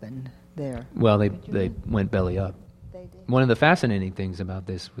what happened there. Well, they went belly up. They did. One of the fascinating things about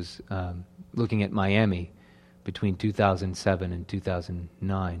this was looking at Miami between 2007 and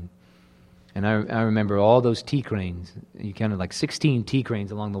 2009. And I remember all those T cranes. You counted like 16 T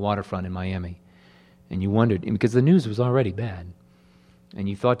cranes along the waterfront in Miami. And you wondered, because the news was already bad. And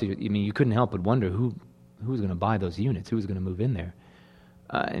you thought, you couldn't help but wonder who was going to buy those units, who was going to move in there.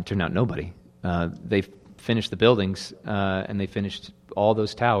 And it turned out nobody. They finished the buildings, and they finished all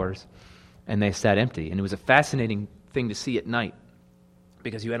those towers, and they sat empty. And it was a fascinating thing to see at night,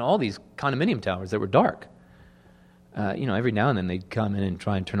 because you had all these condominium towers that were dark. Every now and then they'd come in and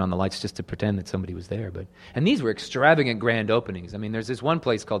try and turn on the lights just to pretend that somebody was there. And these were extravagant grand openings. I mean, there's this one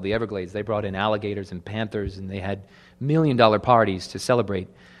place called the Everglades. They brought in alligators and panthers, and they had $1 million parties to celebrate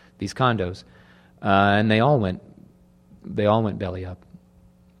these condos. And they all went belly up.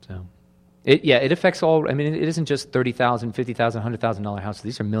 So, it affects all. I mean, it isn't just $30,000, $50,000, $100,000 houses.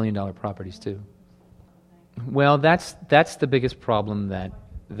 These are $1 million properties too. Well, that's the biggest problem that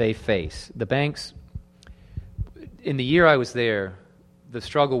they face. The banks. In the year I was there, the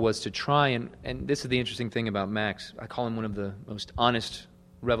struggle was to try and this is the interesting thing about Max. I call him one of the most honest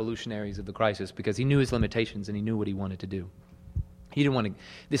revolutionaries of the crisis, because he knew his limitations and he knew what he wanted to do. He didn't want to.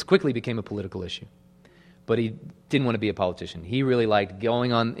 This quickly became a political issue, but he didn't want to be a politician. He really liked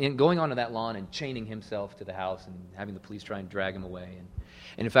going onto that lawn and chaining himself to the house and having the police try and drag him away.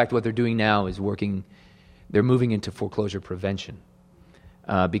 And in fact, what they're doing now is they're moving into foreclosure prevention,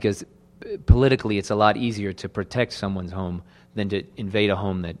 because politically it's a lot easier to protect someone's home than to invade a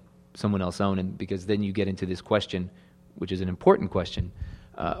home that someone else owned, and because then you get into this question, which is an important question,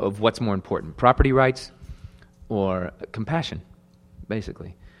 of what's more important, property rights or compassion,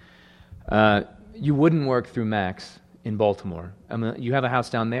 basically. You wouldn't work through Max in Baltimore. I mean, you have a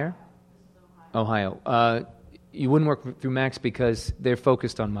house down there? Ohio. You wouldn't work through Max because they're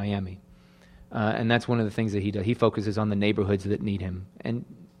focused on Miami. And that's one of the things that he does. He focuses on the neighborhoods that need him. And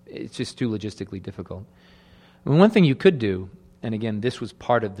it's just too logistically difficult. I mean, one thing you could do, and again, this was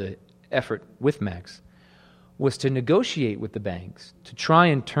part of the effort with Max, was to negotiate with the banks to try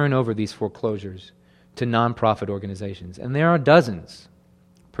and turn over these foreclosures to nonprofit organizations. And there are dozens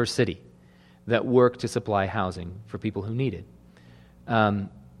per city that work to supply housing for people who need it.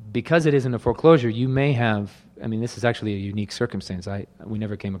 Because it isn't a foreclosure, you may have, this is actually a unique circumstance. We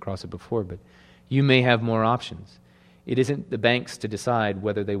never came across it before, but you may have more options. It isn't the banks to decide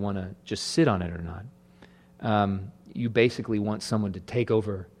whether they want to just sit on it or not. You basically want someone to take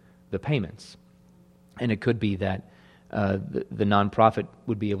over the payments. And it could be that the nonprofit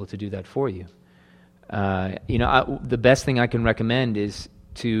would be able to do that for you. The best thing I can recommend is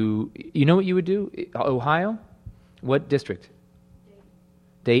to, what you would do? Ohio? What district?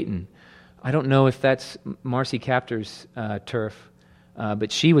 Dayton. I don't know if that's Marcy Kaptur's turf,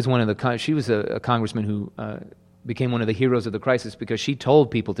 but she was she was a congressman who became one of the heroes of the crisis because she told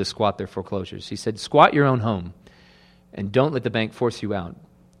people to squat their foreclosures. She said, squat your own home, And don't let the bank force you out.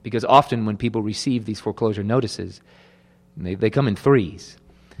 Because often when people receive these foreclosure notices, they come in threes.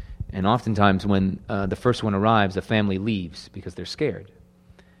 And oftentimes when the first one arrives, a family leaves because they're scared.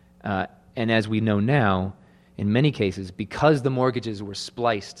 And as we know now, in many cases, because the mortgages were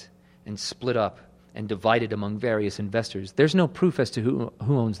spliced and split up and divided among various investors, there's no proof as to who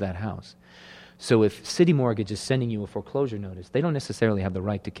owns that house. So if City Mortgage is sending you a foreclosure notice, they don't necessarily have the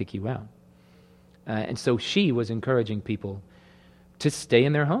right to kick you out. And so she was encouraging people to stay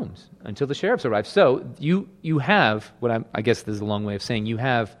in their homes until the sheriffs arrive. So you have, I guess this is a long way of saying, you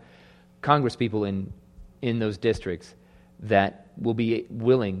have congresspeople in those districts that will be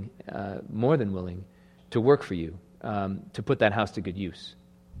willing, more than willing, to work for you, to put that house to good use.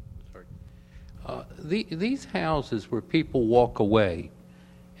 These houses where people walk away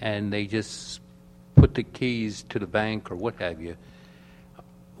and they just put the keys to the bank or what have you,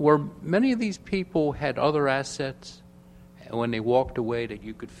 were many of these people had other assets when they walked away that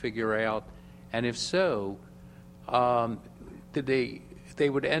you could figure out? And if so, did they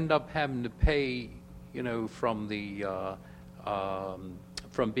would end up having to pay, from the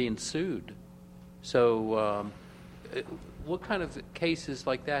from being sued? So, what kind of cases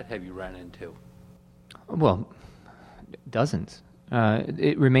like that have you run into? Well, dozens.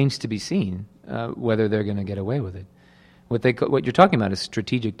 It remains to be seen whether they're going to get away with it. What you're talking about is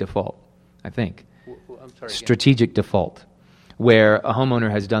strategic default, I think. I'm sorry. Strategic default, where a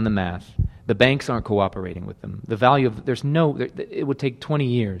homeowner has done the math. The banks aren't cooperating with them. The value of it would take 20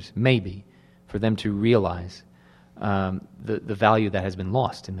 years, maybe, for them to realize the value that has been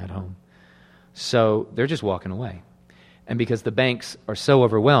lost in that home. So they're just walking away. And because the banks are so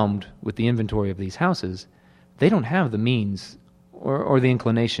overwhelmed with the inventory of these houses, they don't have the means or the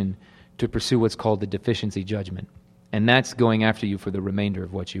inclination to pursue what's called the deficiency judgment. And that's going after you for the remainder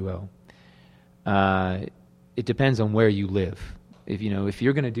of what you owe. It depends on where you live. If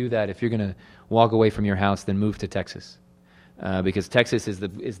you're going to do that, if you're going to walk away from your house, then move to Texas, because Texas is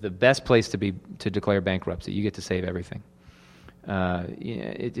the best place to declare bankruptcy. You get to save everything.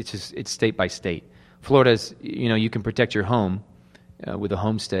 It's state by state. Florida's, you can protect your home with a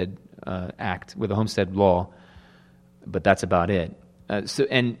homestead act, with a homestead law, but that's about it.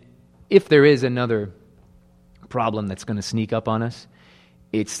 And if there is another problem that's going to sneak up on us,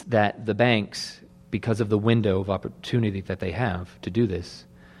 it's that the banks, because of the window of opportunity that they have to do this,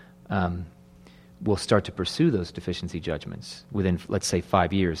 will start to pursue those deficiency judgments within, let's say,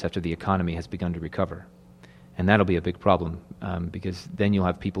 5 years after the economy has begun to recover. And that'll be a big problem, because then you'll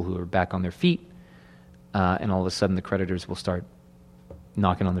have people who are back on their feet, and all of a sudden the creditors will start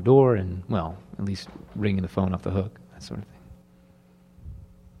knocking on the door and, well, at least ringing the phone off the hook, that sort of thing.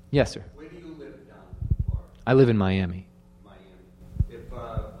 Yes, sir. Where do you live down in Florida? I live in Miami. If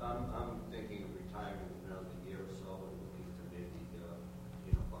I'm thinking of retiring in another year or so and looking to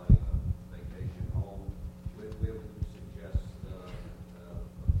maybe buy a vacation home, where would you suggest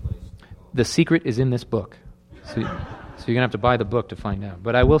a place to go? The secret is in this book. So you're going to have to buy the book to find out.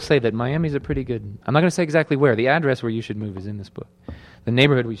 But I will say that Miami's a pretty good... I'm not going to say exactly where. The address where you should move is in this book. The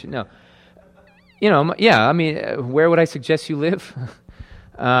neighborhood we should... No. Where would I suggest you live?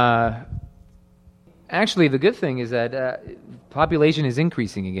 Actually, the good thing is that population is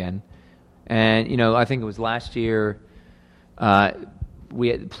increasing again. And, I think it was last year,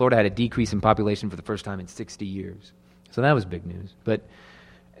 Florida had a decrease in population for the first time in 60 years. So that was big news. But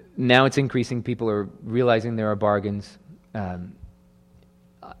now it's increasing. People are realizing there are bargains. I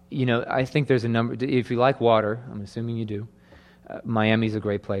think there's a number. If you like water, I'm assuming you do, Miami's a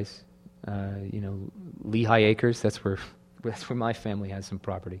great place. Lehigh Acres, that's where my family has some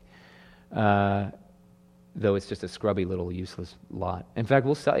property. Though it's just a scrubby little useless lot. In fact,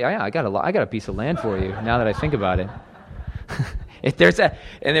 we'll sell. Yeah, I got a piece of land for you. Now that I think about it, there's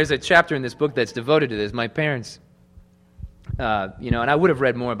a chapter in this book that's devoted to this. My parents, and I would have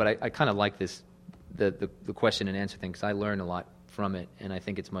read more, but I kind of like this, the question and answer thing, because I learn a lot from it, and I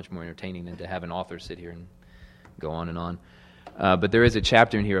think it's much more entertaining than to have an author sit here and go on and on. But there is a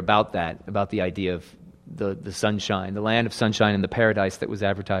chapter in here about that, about the idea of the sunshine, the land of sunshine and the paradise that was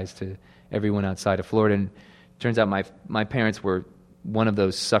advertised to everyone outside of Florida. And it turns out my parents were one of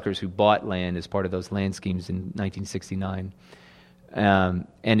those suckers who bought land as part of those land schemes in 1969. And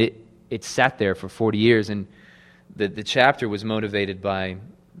it sat there for 40 years. And the chapter was motivated by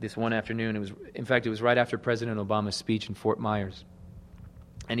this one afternoon. It was right after President Obama's speech in Fort Myers.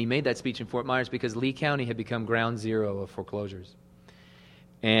 And he made that speech in Fort Myers because Lee County had become ground zero of foreclosures.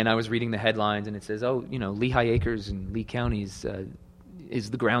 And I was reading the headlines, and it says, Lehigh Acres and Lee County is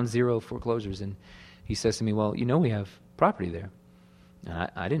the ground zero of foreclosures. And he says to me, well, we have property there.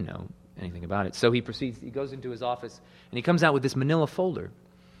 And I didn't know. anything about it. So he goes into his office, and he comes out with this manila folder.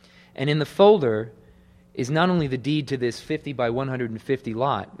 And in the folder is not only the deed to this 50 by 150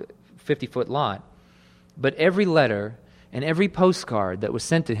 50-foot lot, but every letter and every postcard that was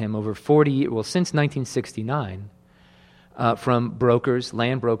sent to him over 40 years, since 1969, from brokers,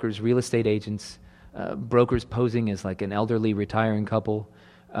 land brokers, real estate agents, brokers posing as like an elderly retiring couple,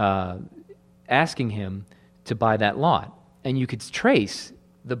 asking him to buy that lot. And you could trace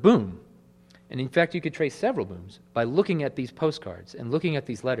the boom. And in fact, you could trace several booms by looking at these postcards and looking at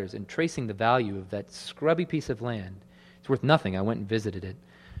these letters and tracing the value of that scrubby piece of land. It's worth nothing. I went and visited it,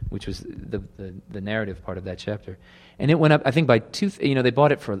 which was the narrative part of that chapter. And it went up, I think, by they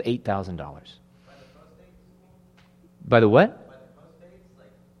bought it for $8,000. By the what?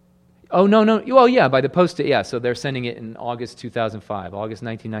 Oh, no. Well, yeah, by the post date, yeah. So they're sending it in August 2005, August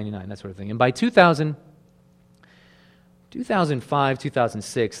 1999, that sort of thing. And by 2005,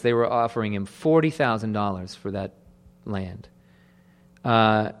 2006, they were offering him $40,000 for that land.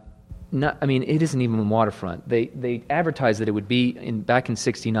 It isn't even waterfront. They advertised that it would be back in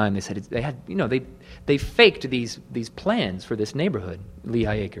 '69. They said they faked these plans for this neighborhood,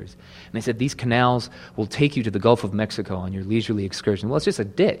 Lehigh Acres, and they said these canals will take you to the Gulf of Mexico on your leisurely excursion. Well, it's just a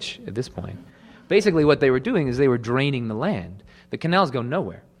ditch at this point. Basically, what they were doing is they were draining the land. The canals go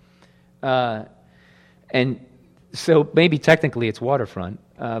nowhere, and so maybe technically it's waterfront,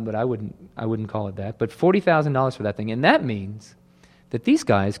 but I wouldn't call it that. But $40,000 for that thing, and that means that these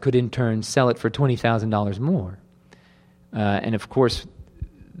guys could in turn sell it for $20,000 more. And of course,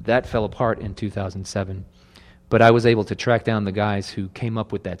 that fell apart in 2007. But I was able to track down the guys who came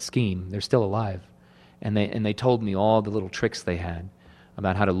up with that scheme. They're still alive. And they told me all the little tricks they had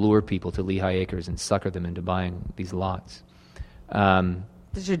about how to lure people to Lehigh Acres and sucker them into buying these lots.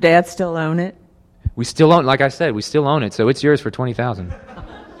 Does your dad still own it? We still own, like I said, we still own it, so it's yours for $20,000.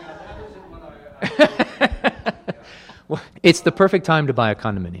 Well, it's the perfect time to buy a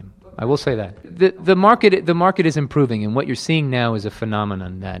condominium. I will say that. The market is improving, and what you're seeing now is a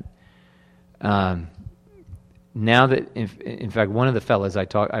phenomenon that now that, in fact, one of the fellas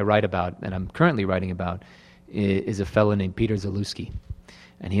I write about, and I'm currently writing about, is a fellow named Peter Zalewski,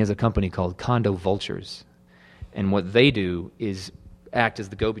 and he has a company called Condo Vultures, and what they do is act as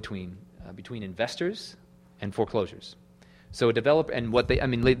the go-between between investors and foreclosures. So a developer, and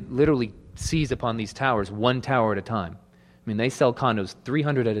they literally seize upon these towers, one tower at a time. I mean, they sell condos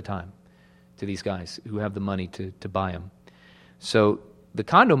 300 at a time to these guys who have the money to buy them. So the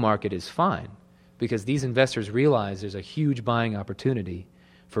condo market is fine because these investors realize there's a huge buying opportunity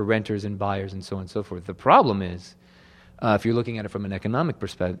for renters and buyers and so on and so forth. The problem is, if you're looking at it from an economic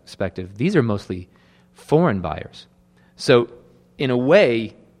perspective, these are mostly foreign buyers. So in a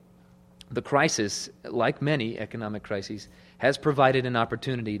way, the crisis, like many economic crises, has provided an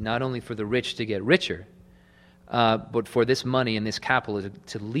opportunity not only for the rich to get richer, but for this money and this capital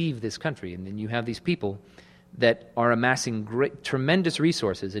to leave this country. And then you have these people that are amassing tremendous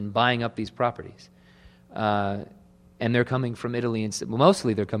resources in buying up these properties. And they're coming from Italy, and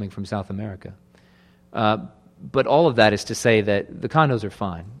mostly they're coming from South America. But all of that is to say that the condos are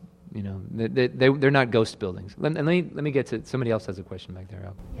fine. You know, they're not ghost buildings. Let me get to, somebody else has a question back there.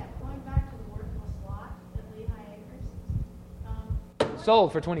 Yeah, going back to the worthless lot at Lehigh Acres.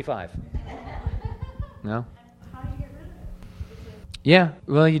 Sold for $25. No? How do you get rid of it? Yeah,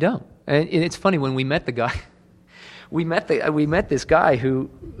 well, you don't. And it's funny, when we met the guy, we met this guy who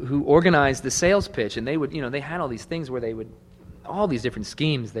organized the sales pitch, and they had all these things where all these different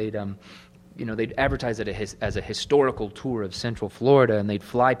schemes. They'd advertise it as a historical tour of Central Florida, and they'd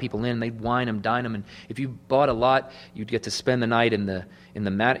fly people in, they'd wine them, dine them, and if you bought a lot, you'd get to spend the night in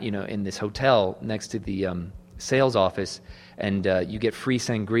this hotel next to the sales office, and you get free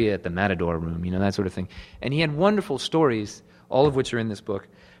sangria at the Matador room, that sort of thing. And he had wonderful stories, all of which are in this book,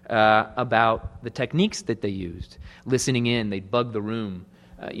 about the techniques that they used. Listening in, they'd bug the room.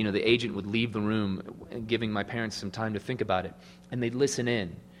 The agent would leave the room, giving my parents some time to think about it, and they'd listen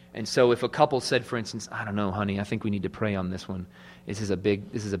in. And so if a couple said, for instance, I don't know, honey, I think we need to pray on this one. This is a big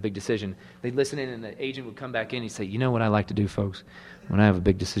decision. They'd listen in, and the agent would come back in and he'd say, you know what I like to do, folks? When I have a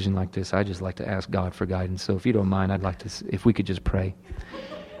big decision like this, I just like to ask God for guidance. So if you don't mind, I'd like to, if we could just pray.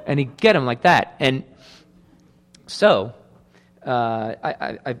 And he'd get them like that. And so,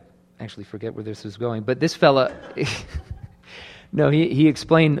 I actually forget where this is going, but this fella, no, he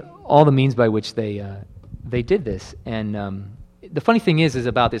explained all the means by which they did this. And the funny thing is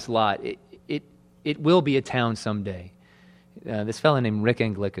about this lot, it will be a town someday. This fellow named Rick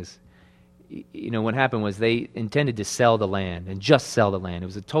Anglikas, what happened was they intended to sell the land and just sell the land. It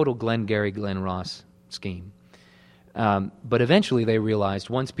was a total Glengarry, Glen Ross scheme. But eventually they realized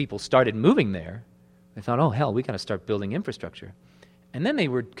once people started moving there, they thought, oh, hell, we got to start building infrastructure. And then they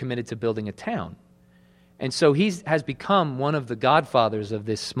were committed to building a town. And so he has become one of the godfathers of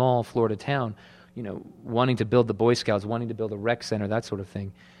this small Florida town, wanting to build the Boy Scouts, wanting to build a rec center, that sort of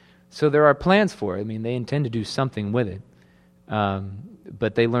thing. So there are plans for it. I mean, they intend to do something with it.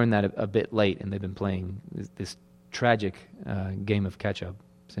 But they learned that a bit late, and they've been playing this tragic game of catch-up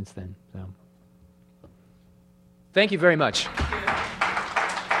since then. So, thank you very much.